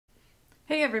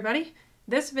Hey everybody!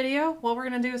 This video, what we're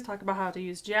going to do is talk about how to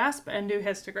use JASP and do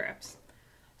histograms.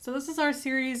 So this is our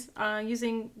series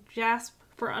using JASP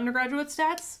for undergraduate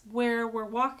stats, where we're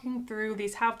walking through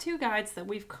these how-to guides that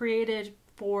we've created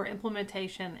for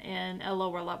implementation in a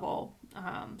lower level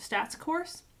stats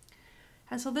course.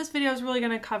 And so this video is really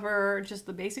going to cover just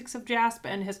the basics of JASP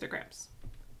and histograms.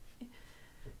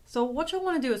 So what you'll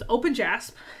want to do is open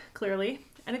JASP, clearly.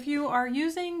 And if you are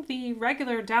using the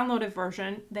regular downloaded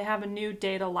version, they have a new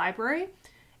data library.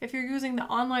 If you're using the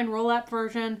online roll-up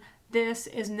version, this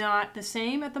is not the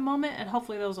same at the moment, and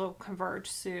hopefully those will converge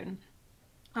soon.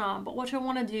 But what you'll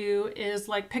want to do is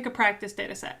pick a practice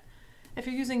data set. If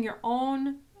you're using your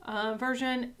own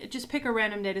version, just pick a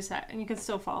random data set and you can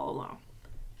still follow along.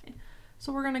 Okay.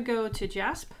 So we're going to go to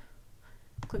JASP,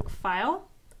 click File.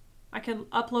 I can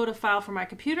upload a file from my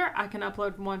computer. I can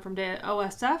upload one from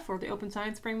OSF or the Open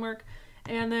Science Framework,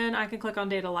 and then I can click on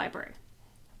Data Library.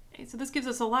 Okay, so this gives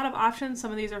us a lot of options.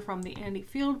 Some of these are from the Andy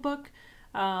Field book,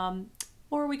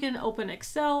 or we can open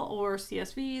Excel or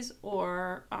CSVs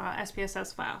or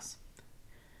SPSS files.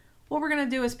 What we're going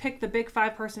to do is pick the Big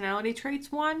 5 personality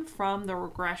traits one from the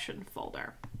regression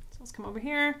folder. So let's come over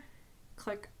here,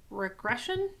 click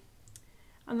regression.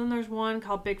 And then there's one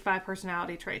called Big 5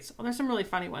 Personality Traits. Well, there's some really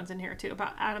funny ones in here too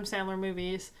about Adam Sandler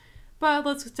movies. But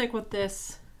let's stick with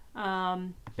this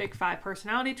Big 5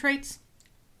 Personality Traits.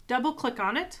 Double click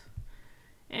on it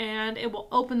and it will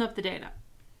open up the data.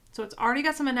 So it's already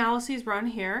got some analyses run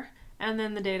here, and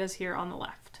then the data's here on the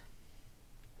left.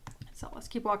 So let's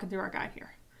keep walking through our guide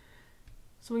here.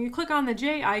 So when you click on the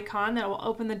J icon, that will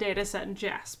open the data set in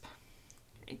JASP.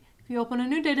 Okay. If you open a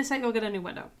new data set, you'll get a new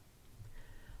window.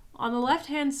 On the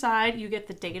left-hand side, you get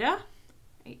the data.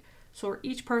 Right? So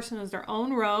each person is their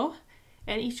own row,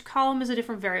 and each column is a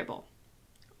different variable.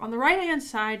 On the right-hand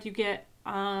side, you get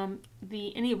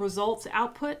any results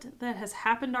output that has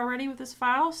happened already with this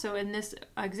file. So in this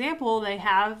example, they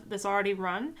have this already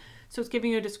run. So it's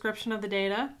giving you a description of the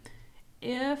data.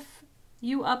 If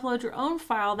you upload your own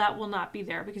file, that will not be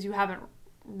there because you haven't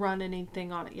run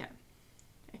anything on it yet.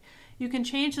 You can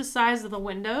change the size of the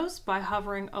windows by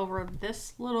hovering over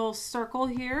this little circle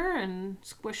here and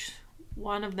squish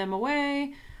one of them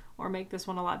away, or make this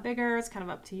one a lot bigger. It's kind of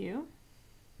up to you.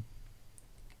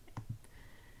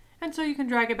 And so you can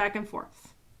drag it back and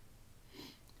forth.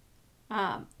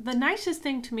 The nicest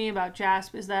thing to me about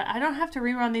JASP is that I don't have to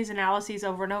rerun these analyses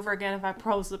over and over again if I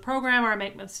close the program or I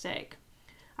make a mistake.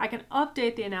 I can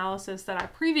update the analysis that I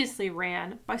previously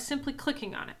ran by simply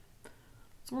clicking on it.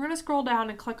 So we're going to scroll down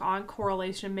and click on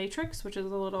correlation matrix, which is a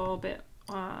little bit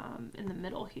in the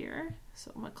middle here.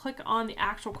 So I'm going to click on the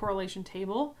actual correlation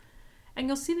table, and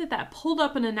you'll see that that pulled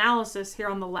up an analysis here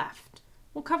on the left.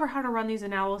 We'll cover how to run these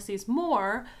analyses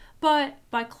more, but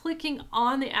by clicking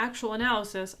on the actual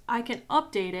analysis, I can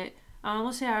update it.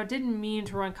 Let's say I didn't mean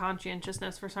to run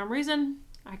conscientiousness for some reason.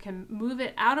 I can move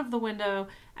it out of the window,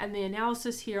 and the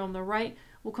analysis here on the right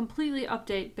will completely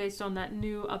update based on that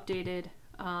new updated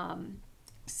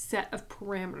set of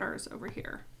parameters over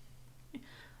here.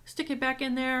 Stick it back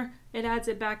in there, it adds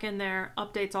it back in there,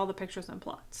 updates all the pictures and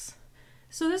plots.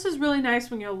 So this is really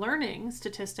nice when you're learning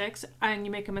statistics and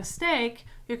you make a mistake.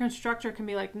 Your constructor can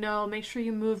be like, no, make sure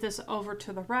you move this over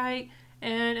to the right,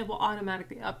 and it will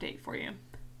automatically update for you.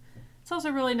 It's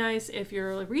also really nice if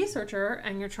you're a researcher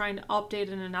and you're trying to update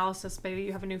an analysis. Maybe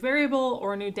you have a new variable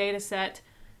or a new data set.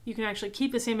 You can actually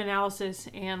keep the same analysis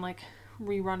and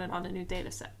rerun it on a new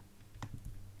data set.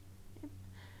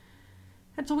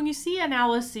 And so when you see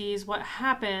analyses, what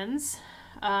happens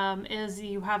is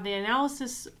you have the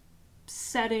analysis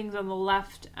settings on the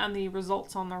left and the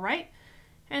results on the right.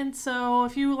 And so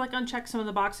if you uncheck some of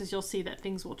the boxes, you'll see that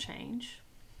things will change.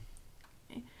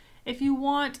 Okay. If you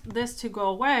want this to go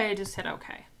away, just hit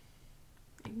OK.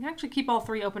 You can actually keep all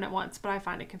three open at once, but I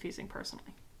find it confusing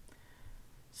personally.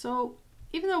 So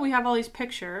even though we have all these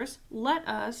pictures, let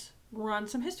us run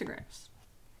some histograms.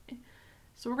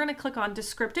 So we're going to click on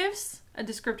descriptives and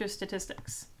descriptive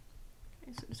statistics.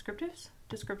 Okay, so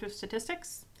descriptive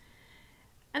statistics.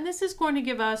 And this is going to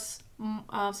give us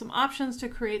some options to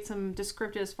create some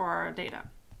descriptives for our data.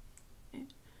 Okay.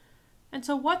 And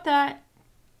so what that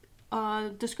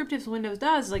descriptives window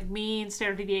does, mean,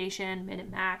 standard deviation, min and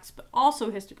max, but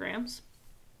also histograms.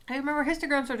 I remember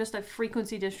histograms are just a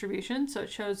frequency distribution, so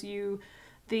it shows you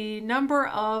the number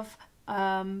of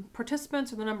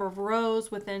participants or the number of rows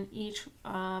within each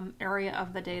area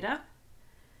of the data.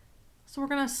 So we're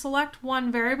going to select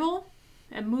one variable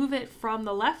and move it from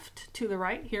the left to the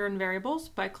right here in variables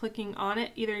by clicking on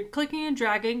it, either clicking and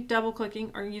dragging, double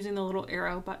clicking, or using the little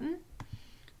arrow button.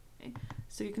 Okay.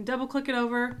 So you can double click it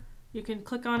over, you can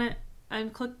click on it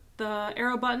and click the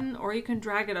arrow button, or you can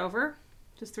drag it over.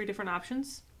 Just 3 different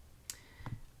options.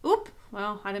 Oop,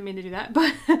 well, I didn't mean to do that,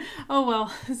 but oh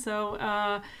well.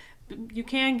 So you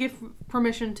can give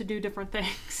permission to do different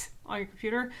things on your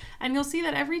computer, and you'll see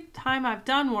that every time I've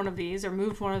done one of these or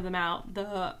moved one of them out,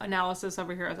 the analysis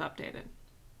over here is updated.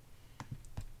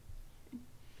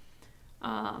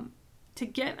 To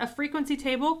get a frequency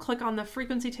table, click on the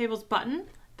frequency tables button.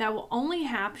 That will only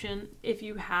happen if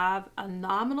you have a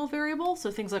nominal variable,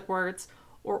 so things like words,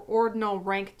 or ordinal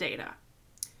rank data.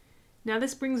 Now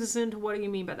this brings us into what do you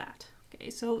mean by that?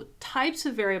 Okay, so types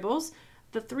of variables.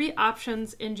 The 3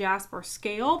 options in JASP are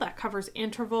scale, that covers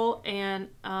interval and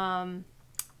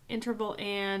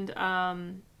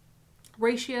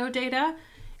ratio data,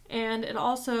 and it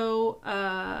also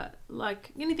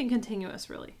like anything continuous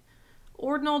really.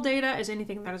 Ordinal data is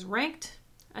anything that is ranked,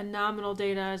 and nominal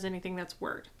data is anything that's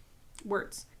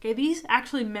words. Okay, these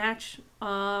actually match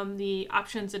the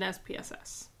options in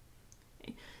SPSS.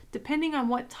 Okay. Depending on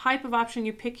what type of option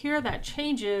you pick here, that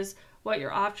changes what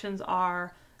your options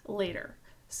are later.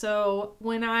 So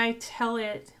when I tell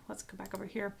it, let's go back over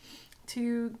here,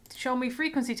 to show me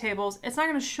frequency tables, it's not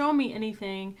going to show me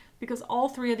anything because all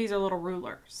 3 of these are little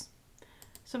rulers.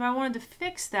 So if I wanted to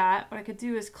fix that, what I could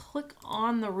do is click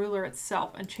on the ruler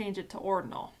itself and change it to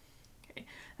ordinal. Okay.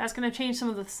 That's going to change some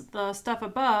of the stuff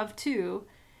above too,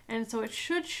 and so it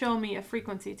should show me a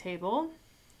frequency table.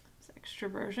 It's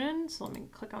extroversion, so let me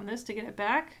click on this to get it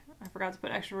back. I forgot to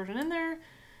put extroversion in there.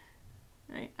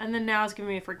 Right. And then now it's giving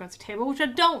me a frequency table, which I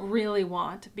don't really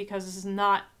want because this is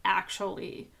not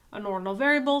actually an ordinal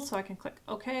variable, so I can click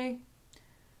OK.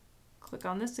 Click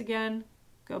on this again,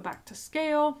 go back to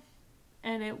scale,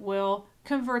 and it will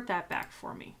convert that back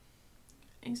for me.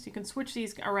 And so you can switch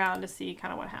these around to see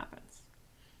kind of what happens.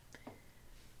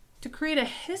 To create a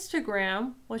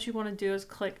histogram, what you want to do is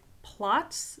click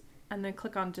Plots, and then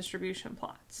click on Distribution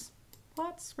Plots.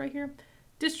 Plots right here,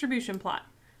 Distribution Plot.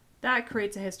 That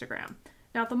creates a histogram.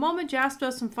 Now at the moment, JASP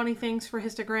does some funny things for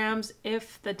histograms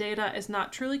if the data is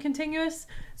not truly continuous.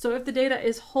 So if the data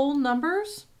is whole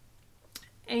numbers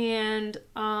and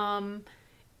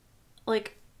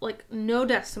like no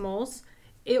decimals,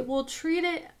 it will treat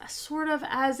it sort of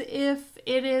as if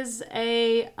it is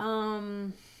a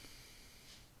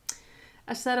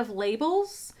set of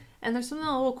labels, and there's something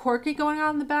a little quirky going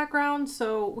on in the background.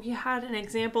 So we had an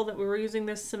example that we were using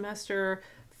this semester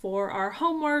for our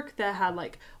homework that had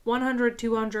like 100,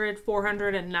 200,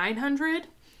 400, and 900.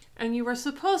 And you were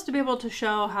supposed to be able to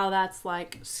show how that's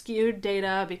like skewed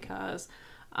data because,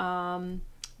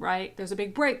 right, there's a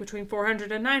big break between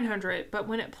 400 and 900. But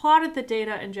when it plotted the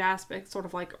data in JASP, it sort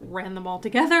of like ran them all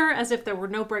together as if there were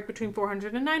no break between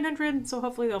 400 and 900. So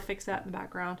hopefully they'll fix that in the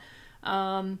background.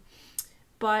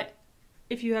 But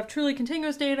if you have truly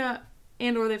continuous data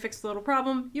and or they fix the little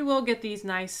problem, you will get these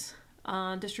nice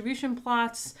distribution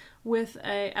plots with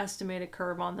a estimated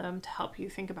curve on them to help you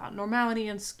think about normality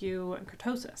and skew and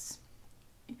kurtosis.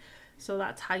 So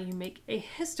that's how you make a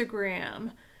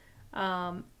histogram.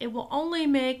 It will only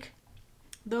make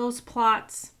those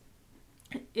plots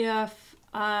if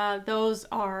those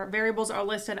variables are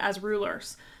listed as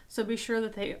rulers. So be sure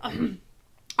that they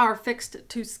are fixed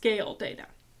to scale data.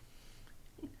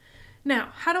 Now,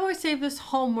 how do I save this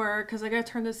homework? Because I got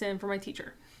to turn this in for my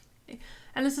teacher.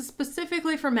 And this is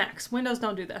specifically for Macs. Windows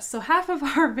don't do this. So half of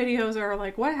our videos are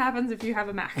like, what happens if you have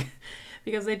a Mac?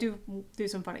 Because they do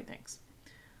some funny things.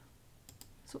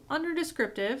 So under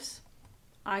descriptives,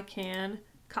 I can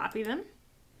copy them.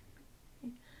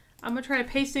 I'm going to try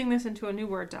pasting this into a new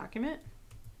Word document.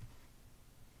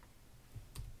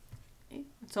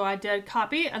 So I did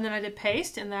copy and then I did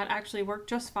paste, and that actually worked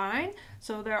just fine.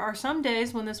 So there are some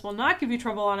days when this will not give you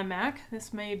trouble on a Mac.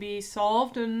 This may be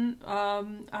solved and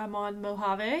I'm on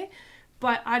Mojave,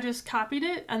 but I just copied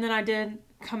it and then I did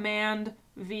Command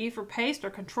V for paste, or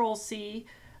Control C,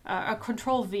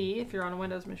 Control V if you're on a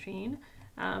Windows machine,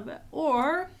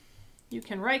 or you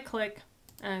can right click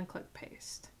and click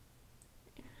paste.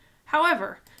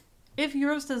 However, if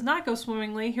yours does not go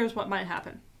swimmingly, here's what might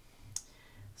happen.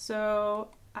 So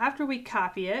after we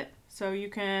copy it, so you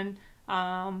can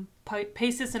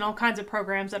paste this in all kinds of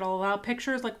programs that will allow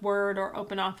pictures like Word or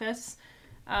OpenOffice.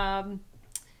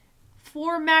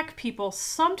 For Mac people,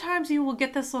 sometimes you will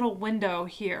get this little window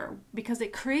here because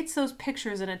it creates those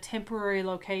pictures in a temporary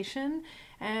location,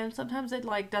 and sometimes it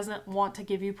like doesn't want to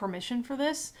give you permission for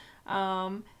this.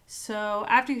 So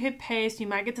after you hit paste, you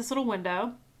might get this little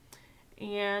window,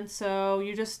 and so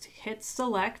you just hit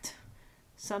select.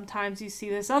 Sometimes you see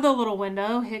this other little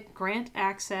window, hit grant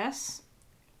access,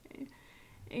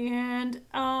 and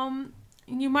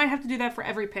you might have to do that for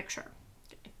every picture.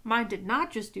 Mine did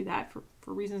not just do that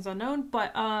for reasons unknown,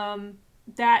 but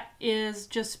that is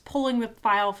just pulling the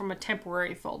file from a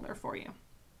temporary folder for you.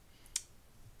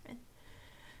 Okay.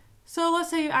 So let's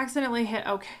say you accidentally hit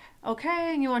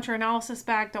OK, and you want your analysis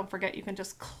back. Don't forget, you can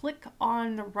just click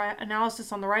on the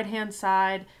analysis on the right-hand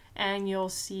side, and you'll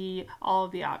see all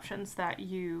of the options that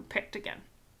you picked again.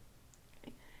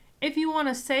 Okay. If you want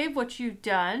to save what you've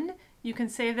done, you can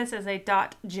save this as a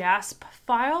 .jasp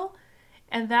file,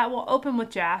 and that will open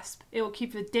with JASP. It will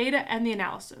keep the data and the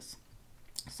analysis.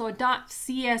 So a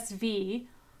 .csv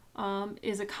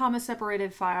is a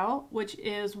comma-separated file, which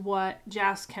is what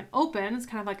JASP can open. It's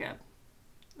kind of like a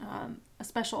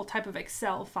special type of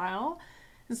Excel file.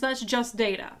 And so that's just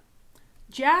data.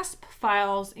 JASP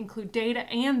files include data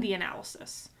and the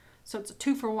analysis. So it's a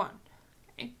 2-for-1.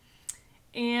 Okay.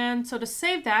 And so to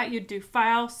save that, you'd do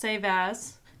File, Save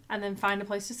As, and then find a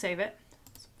place to save it.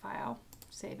 So File,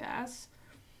 Save As.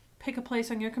 Pick a place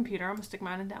on your computer. I'm going to stick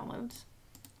mine in Downloads.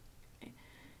 Okay.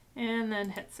 And then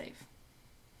hit Save.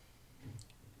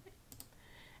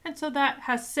 And so that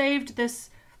has saved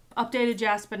this updated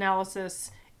JASP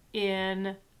analysis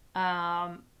in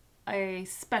a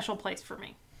special place for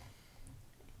me.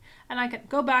 And I can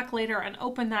go back later and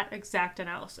open that exact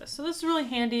analysis. So this is really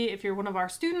handy if you're one of our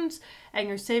students and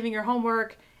you're saving your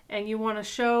homework and you want to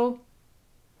show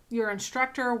your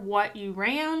instructor what you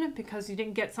ran because you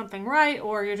didn't get something right,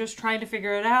 or you're just trying to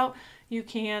figure it out. You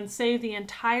can save the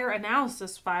entire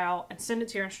analysis file and send it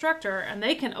to your instructor, and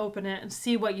they can open it and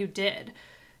see what you did.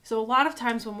 So a lot of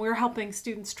times when we're helping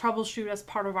students troubleshoot as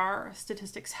part of our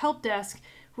statistics help desk,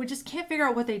 we just can't figure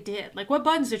out what they did. Like, what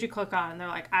buttons did you click on? And they're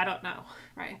like, I don't know,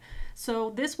 right? So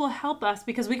this will help us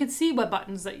because we can see what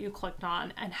buttons that you clicked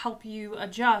on and help you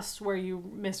adjust where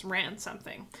you misran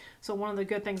something. So one of the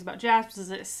good things about JASP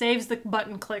is it saves the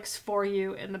button clicks for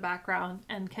you in the background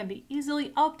and can be easily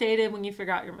updated when you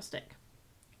figure out your mistake.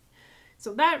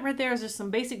 So that right there is just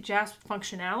some basic JASP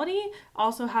functionality,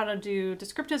 also how to do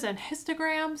descriptives and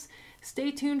histograms. Stay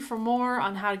tuned for more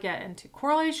on how to get into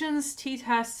correlations,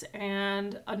 t-tests,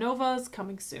 and ANOVAs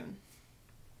coming soon.